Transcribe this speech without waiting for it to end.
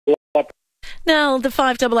Now, the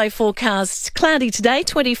 5AA forecast, cloudy today,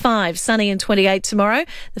 25, sunny and 28 tomorrow.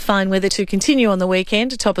 The fine weather to continue on the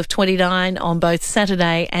weekend, a top of 29 on both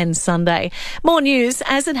Saturday and Sunday. More news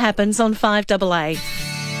as it happens on 5AA.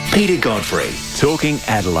 Peter Godfrey, talking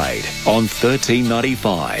Adelaide on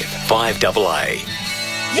 1395 5AA.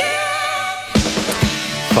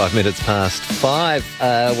 5 minutes past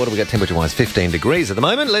 5. What do we got temperature-wise? 15 degrees at the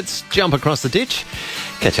moment. Let's jump across the ditch.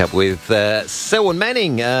 Catch up with Selwyn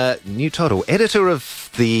Manning, new title, editor of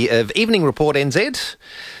Evening Report NZ,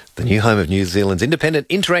 the new home of New Zealand's independent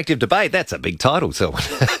interactive debate. That's a big title, Selwyn.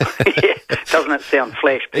 Yeah, doesn't it sound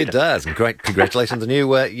flash, Peter? It does. And great congratulations on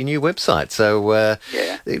your new website. So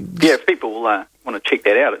yeah, if people want to check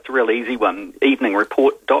that out, it's a real easy one.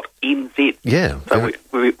 Eveningreport.nz. Yeah. So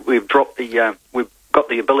we've dropped the we've got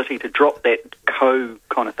the ability to drop that co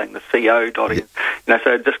kind of thing, the co dot. Yeah.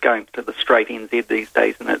 So just going to the straight NZ these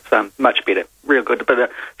days, and it's much better, real good. But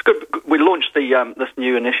it's good. We launched this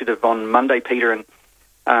new initiative on Monday, Peter, and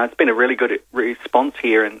it's been a really good response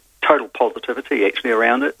here and total positivity actually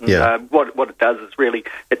around it. And, what it does is really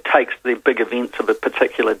it takes the big events of a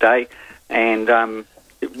particular day and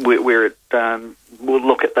we'll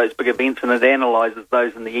look at those big events and it analyses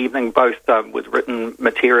those in the evening, both with written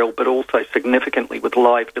material but also significantly with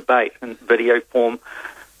live debate in video form.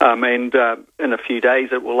 And in a few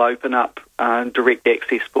days it will open up direct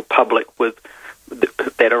access for public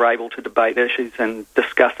that are able to debate issues and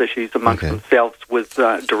discuss issues amongst themselves with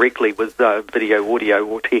directly with video, audio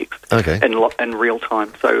or text in real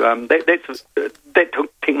time. So that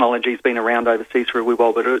technology's been around overseas for a wee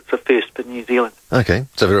while, but it's a first for New Zealand. Okay,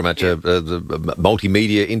 so very much a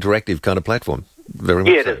multimedia interactive kind of platform. Very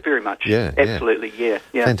much. Yeah, it is very much. Yeah, absolutely. Yeah.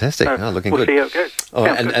 Fantastic. Looking we'll good. See how it goes. Oh,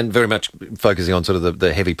 and very much focusing on sort of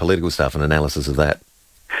the heavy political stuff and analysis of that.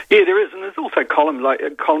 Yeah, there is, and there's also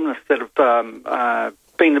columnists that have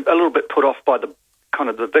been a little bit put off by the kind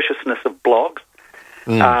of the viciousness of blogs,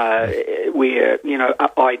 where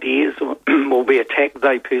ideas will be attacked.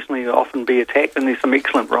 They personally often be attacked, and there's some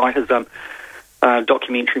excellent writers,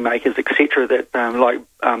 documentary makers, etc. That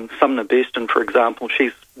Sumner Burston, for example,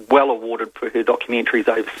 she's well awarded for her documentaries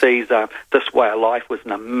overseas. This Way of Life was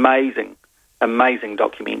an amazing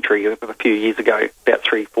documentary a few years ago, about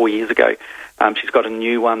 3-4 years ago. She's got a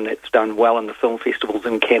new one that's done well in the film festivals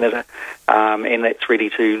in Canada, and that's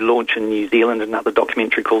ready to launch in New Zealand, another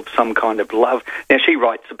documentary called Some Kind of Love. Now, she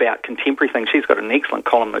writes about contemporary things. She's got an excellent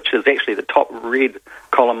column, which is actually the top read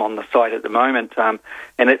column on the site at the moment, and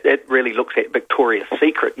it really looks at Victoria's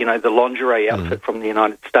Secret, the lingerie outfit from the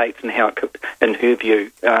United States, and how it could, in her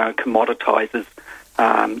view, commoditizes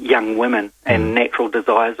young women and natural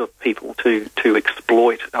desires of people to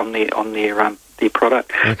exploit on their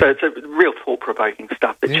product. Okay. So it's a real thought-provoking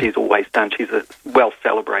stuff that she's always done. She's a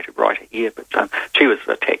well-celebrated writer here, but she was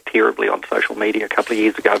attacked terribly on social media a couple of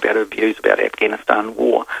years ago about her views about Afghanistan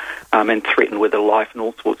war and threatened with her life and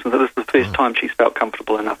all sorts. And so this is the first time she's felt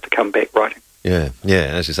comfortable enough to come back writing. Yeah.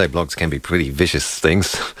 As you say, blogs can be pretty vicious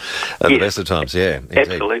things at the best of times. Yeah, indeed.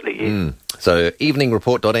 Absolutely. Yeah. So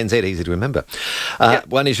eveningreport.nz, easy to remember.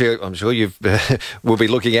 One issue I'm sure we'll be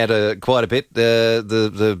looking at quite a bit,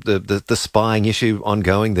 the spying issue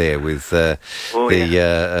ongoing there with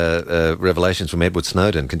revelations from Edward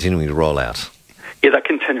Snowden continuing to roll out. Yeah, they're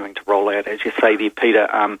continuing to roll out, as you say there, Peter.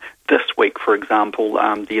 This week, for example,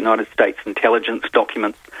 the United States intelligence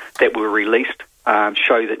documents that were released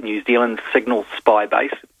show that New Zealand's signal spy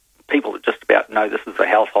base, people just about know this is a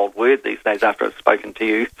household word these days after I've spoken to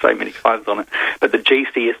you so many times on it, but the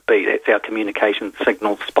GCSB, that's our communications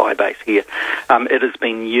signal spy base here, it has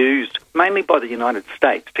been used mainly by the United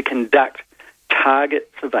States to conduct target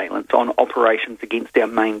surveillance on operations against our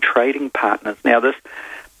main trading partners. Now, this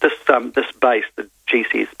base, the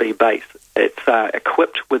GCSB base, it's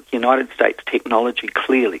equipped with United States technology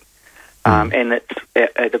clearly, and it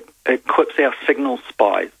equips our signal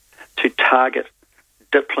spies to target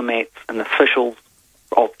diplomats and officials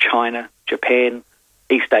of China, Japan,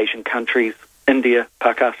 East Asian countries, India,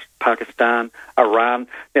 Pakistan, Iran.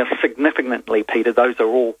 Now, significantly, Peter, those are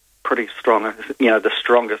all pretty strong, the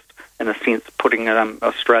strongest in a sense, putting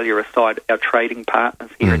Australia aside, our trading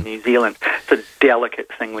partners here in New Zealand. It's a delicate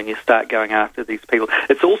thing when you start going after these people.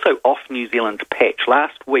 It's also off New Zealand's patch.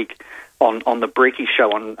 Last week on the Brecky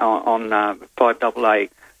show on 5AA,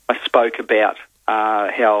 I spoke about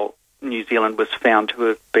how New Zealand was found to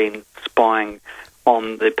have been spying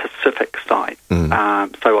on the Pacific side,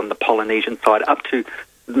 so on the Polynesian side, up to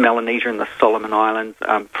Melanesia and the Solomon Islands,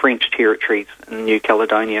 French territories in New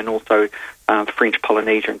Caledonia, and also French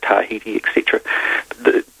Polynesia and Tahiti, etc.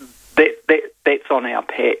 That's on our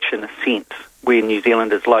patch in a sense, where New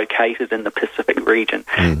Zealand is located in the Pacific region.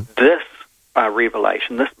 This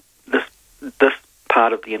revelation, this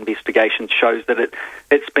part of the investigation shows that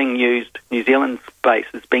it's being used, New Zealand's base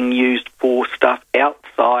is being used for stuff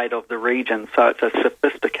outside of the region. So it's a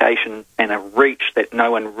sophistication and a reach that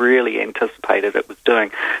no one really anticipated it was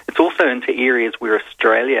doing. It's also into areas where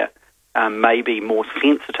Australia may be more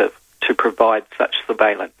sensitive to provide such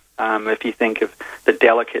surveillance. If you think of the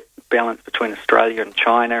delicate balance between Australia and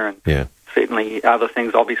China and certainly other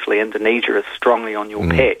things, obviously Indonesia is strongly on your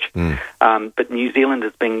patch. But New Zealand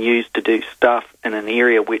is being used to do stuff in an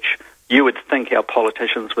area which you would think our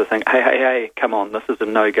politicians would think, hey, come on, this is a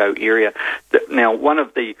no-go area. Now, one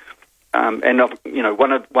of the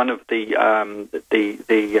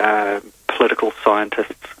political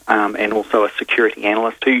scientists and also a security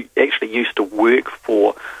analyst who actually used to work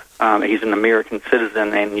for, he's an American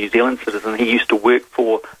citizen and New Zealand citizen, he used to work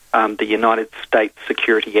for the United States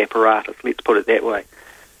security apparatus, let's put it that way.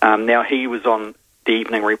 Now, he was on the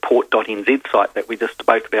eveningreport.nz site that we just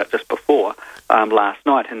spoke about just before last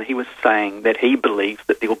night, and he was saying that he believes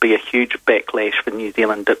that there will be a huge backlash for New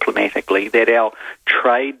Zealand diplomatically, that our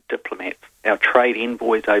trade diplomats, our trade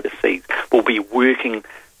envoys overseas, will be working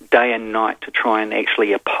day and night to try and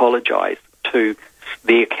actually apologise to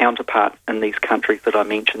their counterparts in these countries that I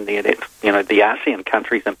mentioned there, that's, the ASEAN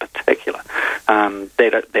countries in particular,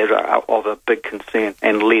 that are of a big concern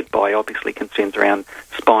and led by obviously concerns around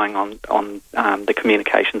spying on the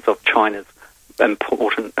communications of China's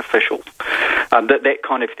important officials. That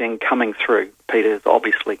kind of thing coming through, Peter, is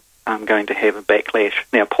obviously going to have a backlash.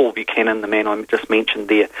 Now, Paul Buchanan, the man I just mentioned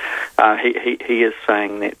there, he is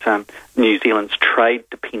saying that New Zealand's trade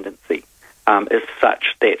dependency is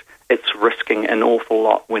such that it's risking an awful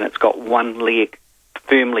lot when it's got one leg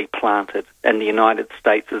firmly planted in the United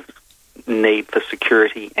States' need for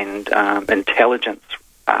security and intelligence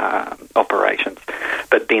operations,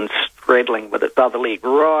 but then straddling with its other leg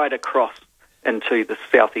right across into the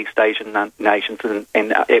Southeast Asian nations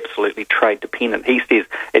and absolutely trade dependent. He says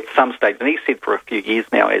at some stage, and he said for a few years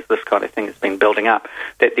now as this kind of thing has been building up,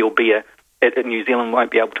 that there'll be New Zealand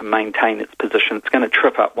won't be able to maintain its position. It's going to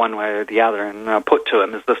trip up one way or the other. And I put to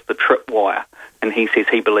him, is this the tripwire? And he says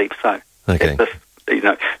he believes so. Okay.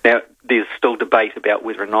 Now, there's still debate about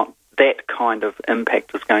whether or not that kind of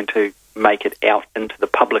impact is going to make it out into the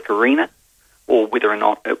public arena, or whether or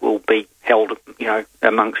not it will be held,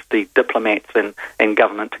 amongst the diplomats and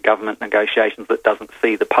government-to-government negotiations that doesn't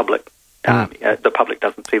see the public. The public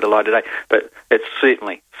doesn't see the light of day, but it's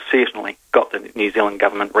certainly got the New Zealand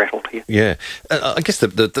government rattled here. Yeah, I guess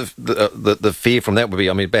the fear from that would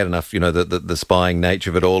be, bad enough, the spying nature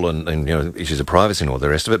of it all, and issues of privacy and all the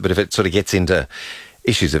rest of it. But if it sort of gets into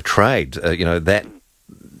issues of trade, that,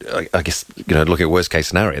 I guess, look at worst case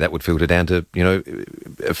scenario, that would filter down to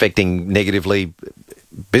affecting negatively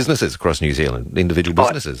businesses across New Zealand, individual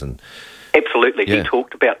businesses and. Absolutely, he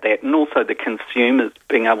talked about that, and also the consumers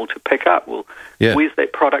being able to pick up, where's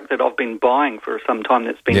that product that I've been buying for some time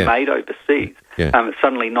that's been made overseas? It's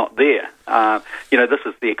suddenly not there. This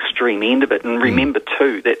is the extreme end of it, and remember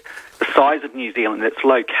too that the size of New Zealand, its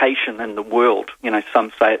location in the world,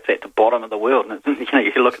 some say it's at the bottom of the world, and it's,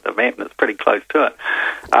 you look at the map and it's pretty close to it.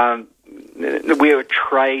 We're a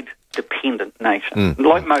trade-dependent nation,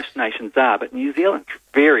 like most nations are, but New Zealand's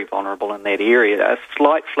very vulnerable in that area. A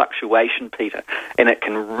slight fluctuation, Peter, and it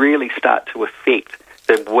can really start to affect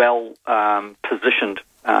the well-positioned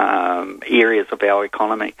areas of our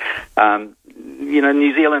economy.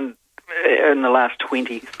 New Zealand in the last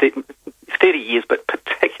 30 years, but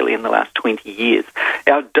particularly in the last 20 years,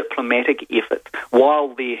 our diplomatic efforts, while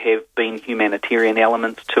there have been humanitarian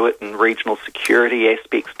elements to it and regional security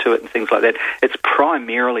aspects to it and things like that, it's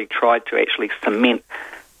primarily tried to actually cement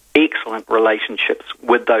excellent relationships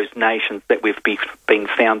with those nations that we've been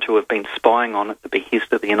found to have been spying on at the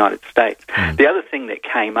behest of the United States. The other thing that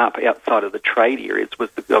came up outside of the trade areas was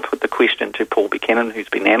I put the question to Paul Buchanan, who's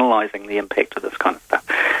been analysing the impact of this kind of stuff.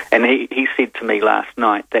 And he said to me last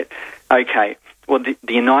night that, okay, well, the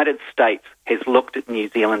United States has looked at New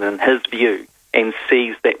Zealand in his view and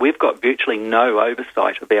sees that we've got virtually no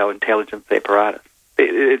oversight of our intelligence apparatus.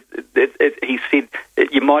 He said,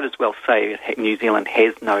 you might as well say New Zealand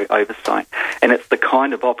has no oversight. And it's the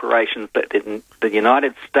kind of operations that the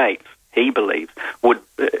United States, he believes,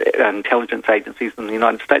 intelligence agencies in the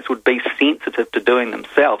United States would be sensitive to doing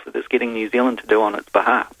themselves if it's getting New Zealand to do on its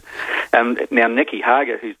behalf. Now, Nikki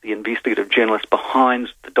Hager, who's the investigative journalist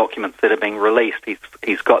behind the documents that are being released,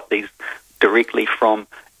 he's got these directly from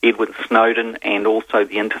Edward Snowden, and also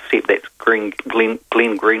the Intercept. That's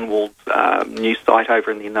Glenn Greenwald's news site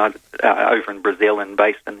over in Brazil and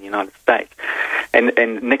based in the United States. And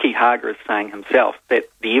Nicky Hager is saying himself that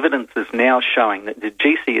the evidence is now showing that the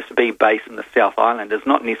GCSB base in the South Island is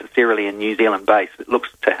not necessarily a New Zealand base. It looks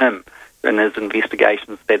to him in his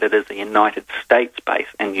investigations that it is a United States base,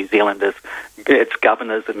 and New Zealand is, its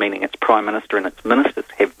governors, meaning its Prime Minister and its ministers,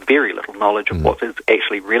 have very little knowledge of what is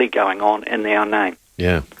actually really going on in our name.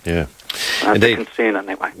 Yeah. It's a concern in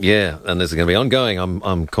that way. Yeah, and this is going to be ongoing.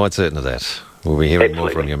 I'm quite certain of that. We'll be hearing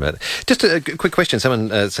more from you about it. Just a quick question.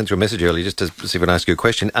 Someone sent through a message earlier just to see if I can ask you a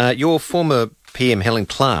question. Your former PM, Helen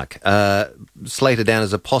Clark, slated down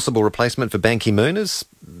as a possible replacement for Ban Ki-moon as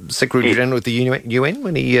Secretary-General of the UN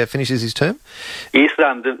when he finishes his term? Yes,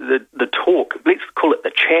 the talk, let's call it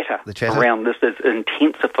the chatter around this is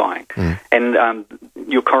intensifying. And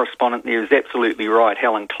your correspondent there is absolutely right.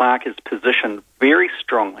 Helen Clark is positioned very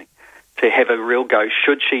strongly to have a real go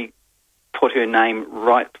should she put her name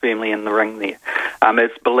right firmly in the ring there.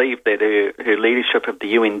 It's believed that her leadership of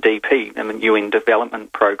the UNDP, the UN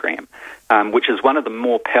Development Programme, which is one of the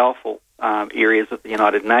more powerful areas of the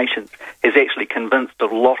United Nations, has actually convinced a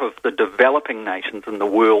lot of the developing nations in the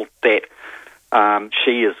world that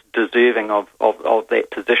she is deserving of that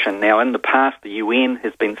position. Now, in the past, the UN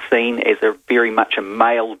has been seen as very much a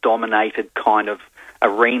male-dominated kind of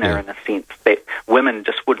arena in a sense, that women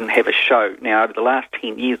just wouldn't have a show. Now, over the last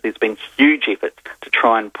 10 years, there's been huge efforts to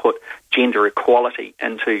try and put gender equality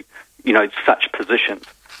into, such positions.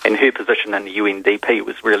 And her position in the UNDP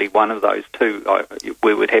was really one of those too,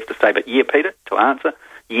 we would have to say. But yeah, Peter, to answer,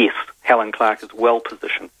 yes, Helen Clark is well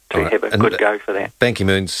positioned to have a good go for that. Ban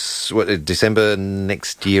Ki-moon's, December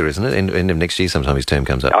next year, isn't it? End of next year sometime his term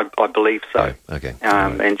comes up. I believe so. Oh, okay.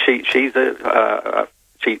 And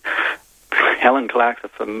Helen Clark's a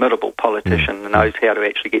formidable politician and knows how to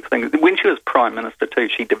actually get things. When she was Prime Minister too,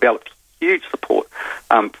 she developed huge support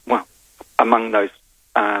among those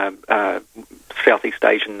Southeast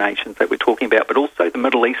Asian nations that we're talking about, but also the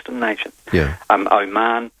Middle Eastern nations. Yeah.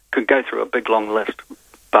 Oman, could go through a big long list.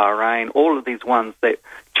 Bahrain, all of these ones that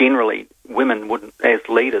generally women wouldn't, as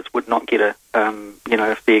leaders, would not get a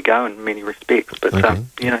fair go in many respects. But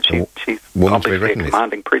she's obviously a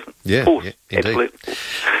commanding presence. Yeah, indeed. Absolutely.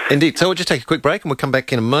 Indeed. So we'll just take a quick break, and we'll come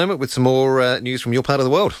back in a moment with some more news from your part of the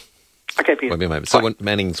world. Okay, Peter. Won't be a moment. Selwyn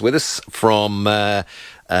Manning's with us from I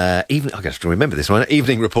got to remember this one.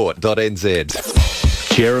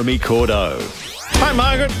 Eveningreport.nz. Jeremy Cordeaux. Hi,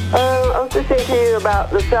 Margaret. I was listening to you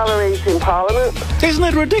about the salaries in Parliament. Isn't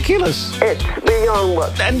it ridiculous? It's beyond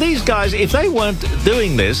what... And these guys, if they weren't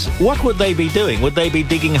doing this, what would they be doing? Would they be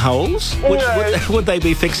digging holes? No. Would they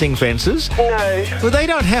be fixing fences? No. Well, they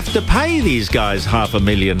don't have to pay these guys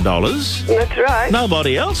 $500,000. That's right.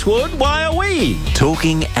 Nobody else would. Why are we?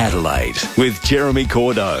 Talking Adelaide with Jeremy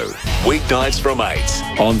Cordeaux. Weeknights from 8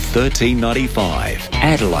 on 1395.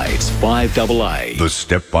 Adelaide's 5AA. The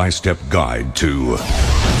step-by-step guide to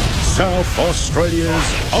South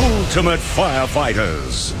Australia's ultimate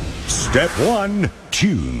firefighters. Step 1,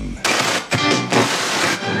 tune.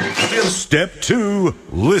 Step 2,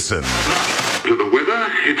 listen. To the weather,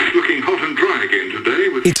 it's looking hot and dry again today.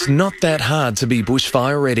 It's not that hard to be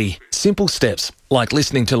bushfire ready. Simple steps, like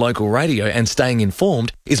listening to local radio and staying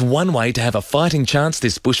informed, is one way to have a fighting chance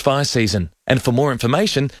this bushfire season. And for more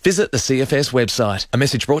information, visit the CFS website. A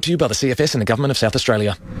message brought to you by the CFS and the Government of South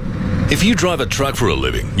Australia. If you drive a truck for a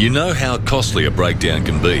living, you know how costly a breakdown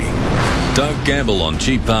can be. Don't gamble on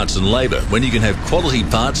cheap parts and labour when you can have quality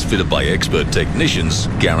parts fitted by expert technicians,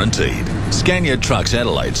 guaranteed. Scania Trucks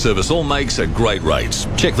Adelaide service all makes at great rates.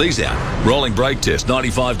 Check these out. Rolling brake test,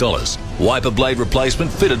 $95. Wiper blade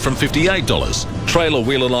replacement fitted from $58. Trailer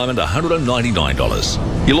wheel alignment,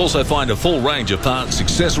 $199. You'll also find a full range of parts,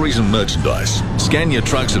 accessories and merchandise. Scania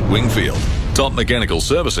Trucks at Wingfield. Top mechanical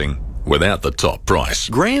servicing without the top price.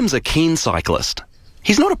 Graham's a keen cyclist.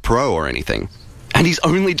 He's not a pro or anything, and he's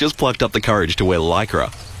only just plucked up the courage to wear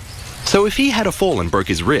Lycra. So if he had a fall and broke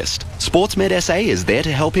his wrist, SportsMed SA is there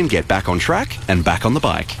to help him get back on track and back on the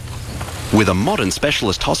bike. With a modern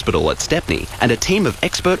specialist hospital at Stepney and a team of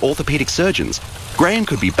expert orthopaedic surgeons, Graham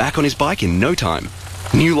could be back on his bike in no time.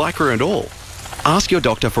 New Lycra and all. Ask your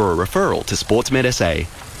doctor for a referral to SportsMed SA.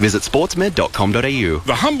 Visit sportsmed.com.au.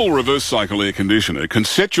 The humble reverse cycle air conditioner can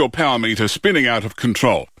set your power meter spinning out of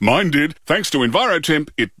control. Mine did. Thanks to EnviroTemp,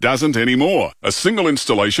 it doesn't anymore. A single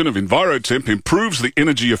installation of EnviroTemp improves the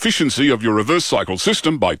energy efficiency of your reverse cycle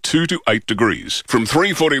system by 2 to 8 degrees. From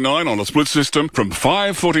 $349 on a split system, from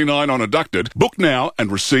 $549 on a ducted. Book now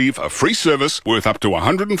and receive a free service worth up to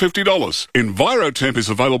 $150. EnviroTemp is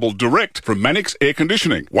available direct from Mannix Air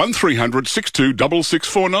Conditioning. 1300 62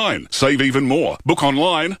 6649. Save even more. Book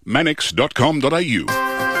online, mannix.com.au.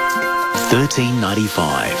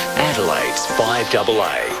 1395, Adelaide's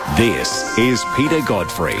 5AA. This is Peter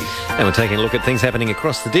Godfrey. And we're taking a look at things happening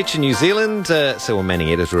across the ditch in New Zealand. Selwyn Manning,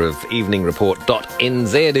 editor of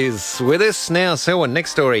eveningreport.nz, is with us now. Selwyn,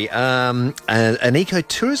 next story. An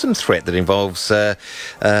ecotourism threat that involves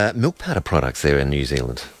milk powder products there in New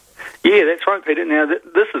Zealand. Yeah, that's right, Peter. Now,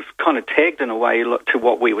 this is kind of tagged in a way to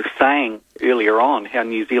what we were saying earlier on, how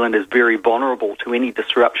New Zealand is very vulnerable to any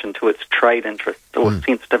disruption to its trade interests or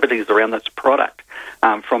sensitivities around its product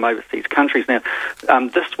from overseas countries. Now,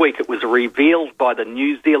 this week it was revealed by the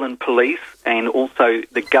New Zealand Police and also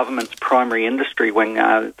the government's primary industry wing,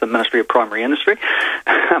 the Ministry of Primary Industry,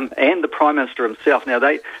 and the Prime Minister himself. Now,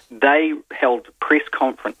 they held press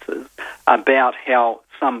conferences about how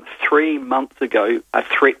some 3 months ago a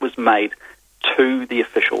threat was made to the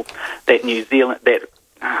officials that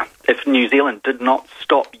if New Zealand did not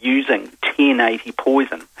stop using 1080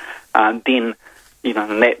 poison, then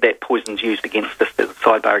and that poison's used against us as a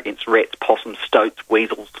sidebar against rats, possums, stoats,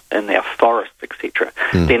 weasels in our forests, etc.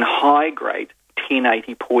 Then high-grade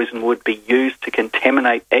 1080 poison would be used to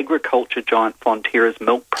contaminate agriculture giant Fonterra's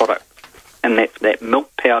milk products. And that's that milk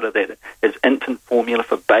powder that is infant formula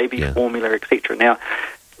for baby formula, etc. Now,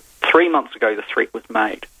 3 months ago the threat was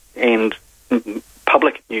made, and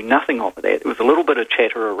public knew nothing of that. It was a little bit of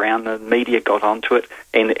chatter around, the media got onto it,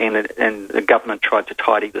 and the government tried to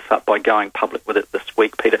tidy this up by going public with it this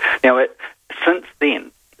week, Peter. Now, since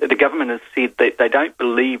then, the government has said that they don't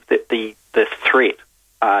believe that the threat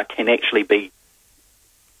can actually be,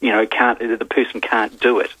 the person can't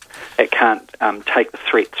do it. It can't take the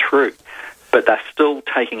threat through. But they're still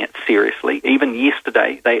taking it seriously. Even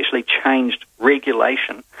yesterday, they actually changed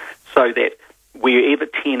regulation so that wherever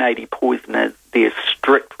 1080 poison is, there's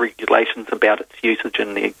strict regulations about its usage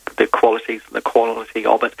and the quality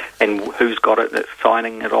of it, and who's got it, that's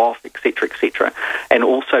signing it off, etc., etc. And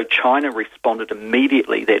also China responded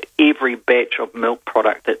immediately that every batch of milk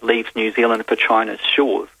product that leaves New Zealand for China's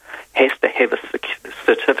shores has to have a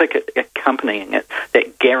certificate accompanying it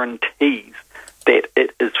that guarantees that it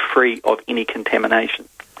is free of any contamination.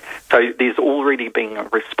 So there's already been a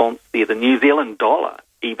response there. The New Zealand dollar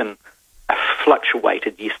even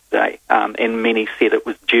fluctuated yesterday, and many said it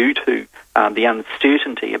was due to the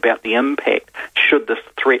uncertainty about the impact should this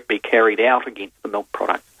threat be carried out against the milk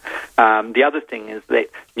product. The other thing is that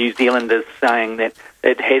New Zealand is saying that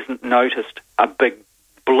it hasn't noticed a big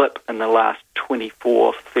blip in the last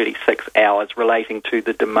 24, 36 hours relating to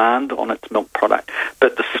the demand on its milk product.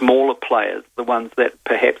 But the smaller players, the ones that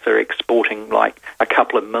perhaps are exporting like a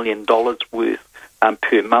couple of $1 million worth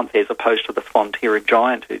per month, as opposed to the Fonterra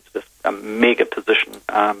giant, who's just a mega position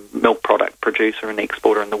milk product producer and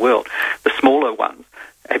exporter in the world. The smaller ones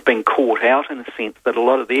have been caught out in a sense that a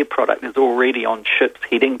lot of their product is already on ships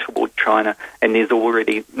heading toward China, and there's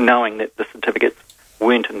already knowing that the certificates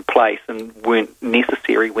weren't in place and weren't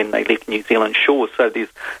necessary when they left New Zealand shores. So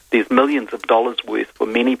there's millions of dollars worth for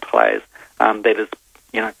many players that is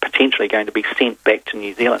potentially going to be sent back to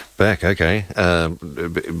New Zealand. Back, okay.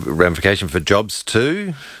 Ramification for jobs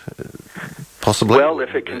too, possibly. Well,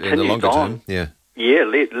 if it continues in the longer on, term,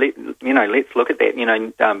 let's look at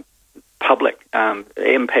that. Public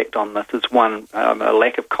impact on this is one, a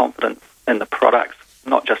lack of confidence in the products,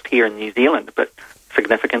 not just here in New Zealand, but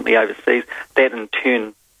significantly overseas. That in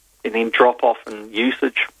turn, and then drop off in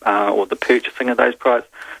usage or the purchasing of those products.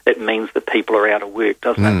 It means that people are out of work,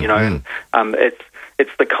 doesn't it? And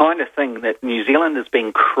it's the kind of thing that New Zealand has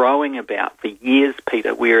been crowing about for years,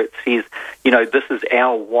 Peter, where it says, this is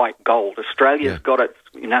our white gold. Australia's got its,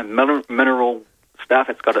 mineral stuff.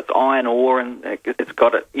 It's got its iron ore, and it's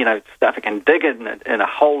got it, stuff it can dig in a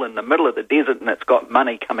hole in the middle of the desert, and it's got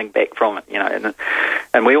money coming back from it,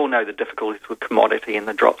 and we all know the difficulties with commodity and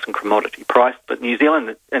the drops in commodity price. But New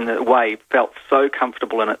Zealand, in a way, felt so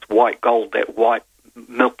comfortable in its white gold, that white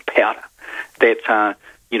milk powder, that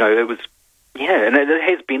it was. Yeah, and it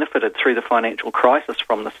has benefited through the financial crisis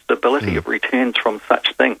from the stability of returns from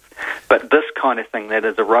such things. But this kind of thing that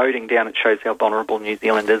is eroding down, it shows how vulnerable New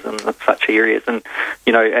Zealand is in such areas. And,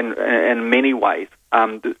 in many ways,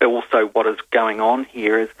 also what is going on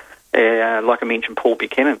here is like I mentioned, Paul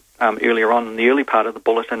Buchanan earlier on in the early part of the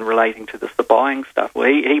bulletin relating to the spying stuff. Well,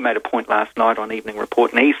 he made a point last night on Evening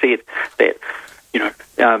Report, and he said that,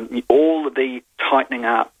 all of the tightening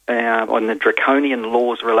up on the draconian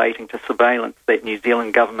laws relating to surveillance that New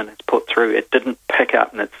Zealand government has put through, it didn't pick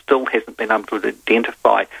up, and it still hasn't been able to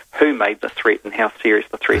identify who made the threat and how serious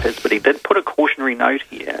the threat is. But he did put a cautionary note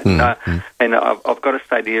here, and I've got to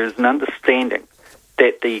say there is an understanding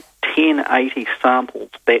that the 1080 samples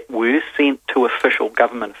that were sent to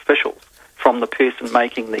government officials from the person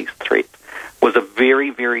making these threats was a very,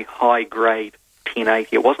 very high-grade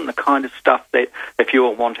 1080. It wasn't the kind of stuff that if you were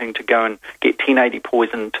wanting to go and get 1080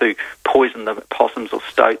 poison to poison the possums or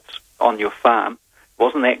stoats on your farm, it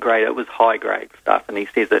wasn't that great. It was high-grade stuff, and he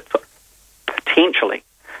says it's potentially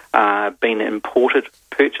been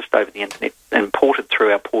purchased over the internet, imported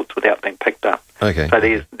through our ports without being picked up. Okay. So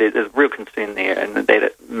there's real concern there, and that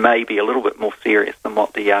it may be a little bit more serious than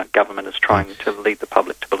what the government is trying to lead the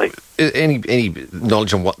public to believe. Any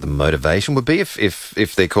knowledge on what the motivation would be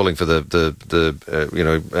if they're calling for the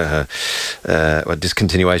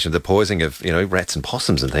discontinuation of the poisoning of rats and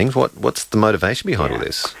possums and things? What's the motivation behind all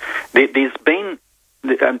this? There's been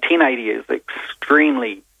 1080 is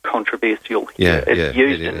extremely controversial here. It's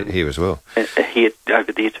used here as well. Here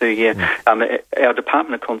over there too. Yeah. Our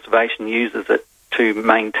Department of Conservation uses it to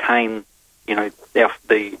maintain, the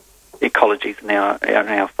ecologies in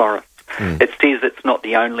our forests. It says it's not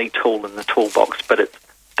the only tool in the toolbox, but it's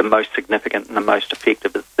the most significant and the most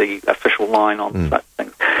effective is the official line on such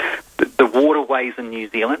things. The waterways in New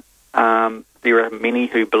Zealand, there are many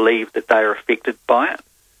who believe that they are affected by it.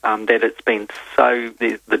 That it's been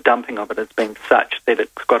the dumping of it has been such that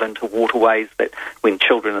it's got into waterways that when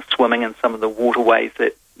children are swimming in some of the waterways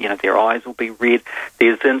that, their eyes will be red.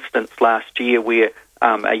 There's an instance last year where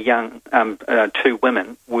two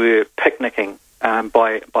women were picnicking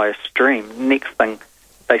by a stream. Next thing,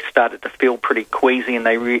 they started to feel pretty queasy, and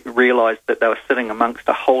they realised that they were sitting amongst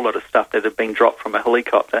a whole lot of stuff that had been dropped from a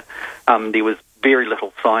helicopter. There was very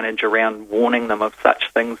little signage around warning them of such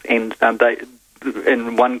things, and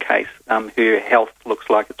in one case, her health looks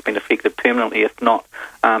like it's been affected permanently, if not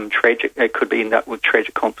tragic. It could end up with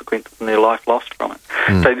tragic consequences and their life lost from it.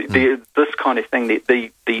 So this kind of thing,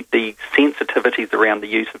 the sensitivities around the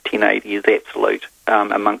use of 1080 is absolute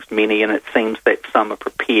amongst many, and it seems that some are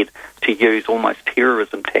prepared to use almost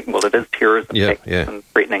terrorism tactics. Well, it is terrorism tactics and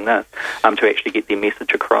threatening this to actually get their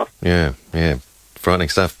message across. Yeah. Frightening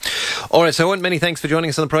stuff. All right, so many thanks for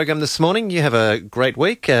joining us on the program this morning. You have a great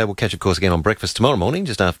week. We'll catch, of course, again on breakfast tomorrow morning,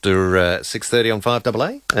 just after 6:30 on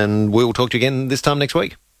 5AA, and we'll talk to you again this time next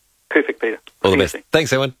week. Perfect, Peter. All the best.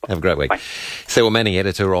 Thanks, Selwyn. Have a great week. Selwyn Manning,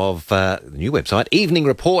 editor of the new website,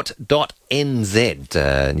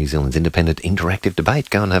 eveningreport.nz, New Zealand's independent interactive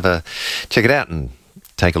debate. Go and check it out and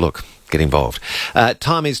take a look. Get involved.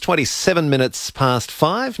 Time is 27 minutes past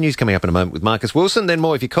 5. News coming up in a moment with Marcus Wilson. Then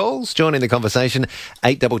more of your calls. Join in the conversation.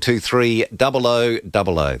 8223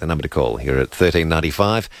 0000. The number to call here at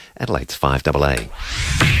 1395. Adelaide's 5AA.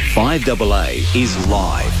 5AA is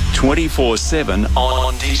live 24/7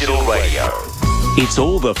 on digital radio. It's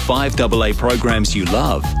all the 5AA programs you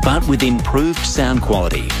love, but with improved sound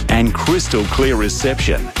quality and crystal clear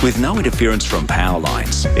reception with no interference from power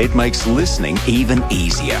lines. It makes listening even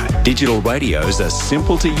easier. Digital radios are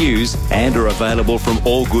simple to use and are available from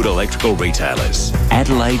all good electrical retailers.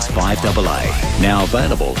 Adelaide's 5AA, now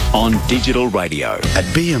available on digital radio. At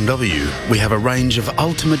BMW, we have a range of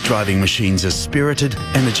ultimate driving machines as spirited,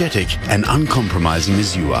 energetic and uncompromising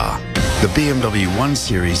as you are. The BMW 1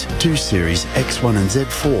 Series, 2 Series, X1 and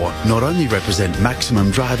Z4 not only represent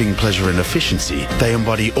maximum driving pleasure and efficiency, they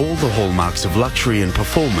embody all the hallmarks of luxury and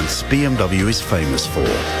performance BMW is famous for,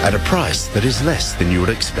 at a price that is less than you would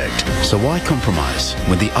expect. So why compromise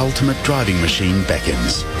when the ultimate driving machine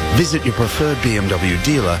beckons? Visit your preferred BMW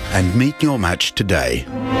dealer and meet your match today.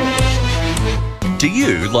 Do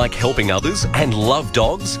you like helping others and love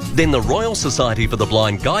dogs? Then the Royal Society for the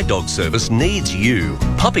Blind Guide Dog Service needs you.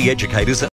 Puppy educators